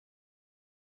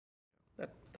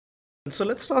So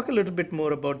let's talk a little bit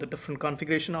more about the different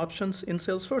configuration options in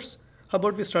Salesforce. How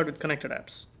about we start with connected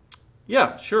apps?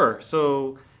 Yeah, sure.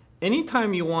 So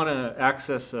anytime you want to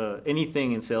access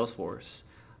anything in Salesforce,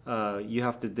 you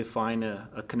have to define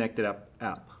a connected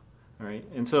app, right?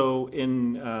 And so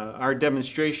in our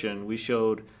demonstration, we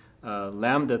showed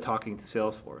Lambda talking to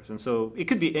Salesforce. And so it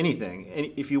could be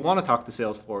anything. If you want to talk to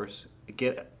Salesforce,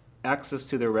 get access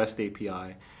to their REST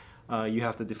API, you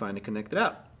have to define a connected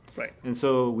app. Right. And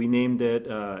so we named it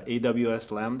AWS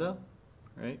Lambda,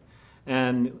 right?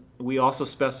 And we also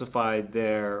specified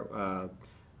there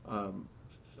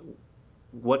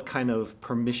what kind of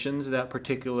permissions that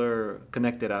particular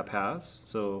connected app has.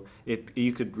 So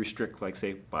you could restrict, like,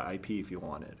 say, by IP if you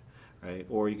wanted, right?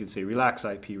 Or you could say relax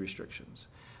IP restrictions.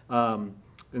 And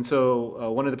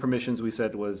so one of the permissions we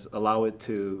said was allow it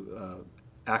to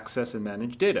access and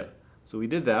manage data. So we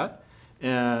did that.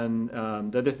 And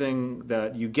the other thing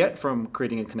that you get from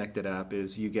creating a connected app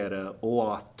is you get a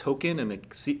OAuth token and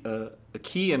a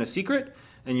key and a secret.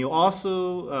 And you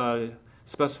also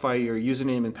specify your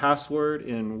username and password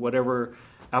in whatever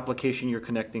application you're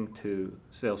connecting to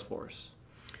Salesforce.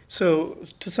 So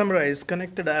to summarize,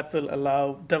 connected app will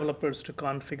allow developers to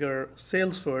configure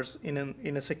Salesforce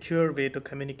in a secure way to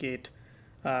communicate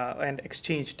and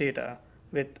exchange data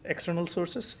with external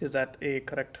sources. Is that a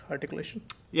correct articulation?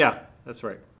 Yeah, that's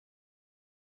right.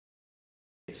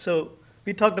 So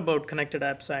we talked about connected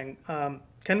apps, and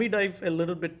can we dive a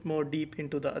little bit more deep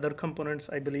into the other components?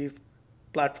 I believe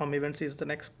platform events is the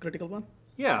next critical one.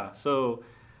 Yeah, so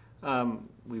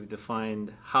we've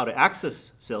defined how to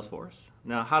access Salesforce.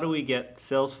 Now, how do we get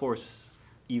Salesforce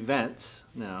events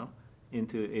now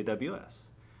into AWS?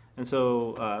 And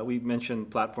so we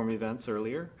mentioned platform events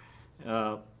earlier.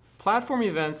 Platform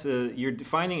events, you're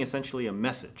defining essentially a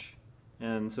message.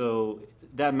 And so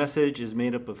that message is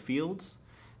made up of fields.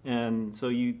 And so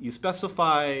you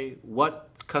specify what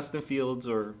custom fields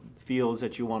or fields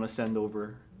that you want to send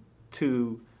over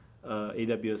to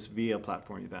AWS via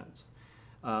platform events.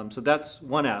 So that's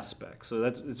one aspect. So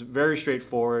it's very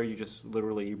straightforward. You just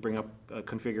literally bring up a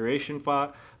configuration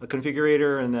file, a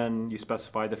configurator, and then you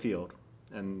specify the field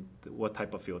and what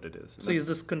type of field it is. So is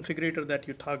this configurator that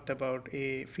you talked about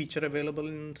a feature available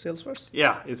in Salesforce?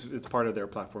 Yeah, it's part of their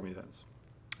platform events.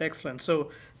 Excellent.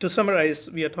 So to summarize,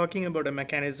 we are talking about a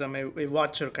mechanism, a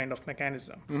watcher kind of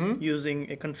mechanism. Mm-hmm.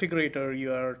 Using a configurator,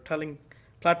 you are telling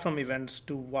platform events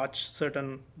to watch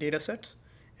certain data sets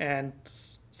and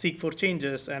seek for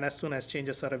changes, and as soon as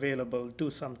changes are available, do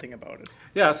something about it.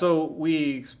 Yeah, so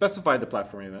we specified the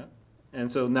platform event. And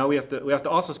so now we have to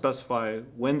also specify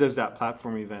when does that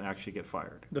platform event actually get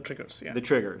fired. The triggers, yeah. The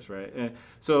triggers, right? And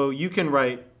so you can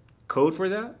write code for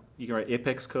that. You can write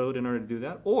Apex code in order to do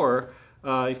that. Or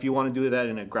if you want to do that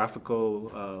in a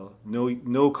graphical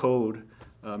no code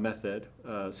method,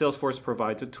 Salesforce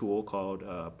provides a tool called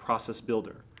Process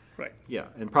Builder. Right. Yeah,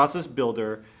 in Process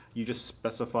Builder, you just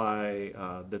specify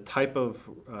the type of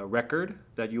record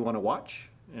that you want to watch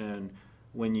and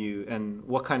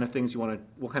what kind of things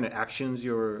what kind of actions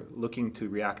you're looking to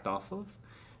react off of,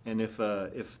 and if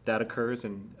that occurs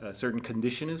and a certain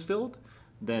condition is filled,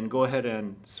 then go ahead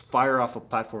and fire off a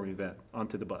platform event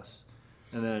onto the bus,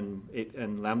 and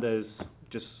then Lambda is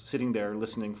just sitting there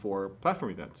listening for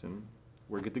platform events, and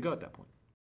we're good to go at that point.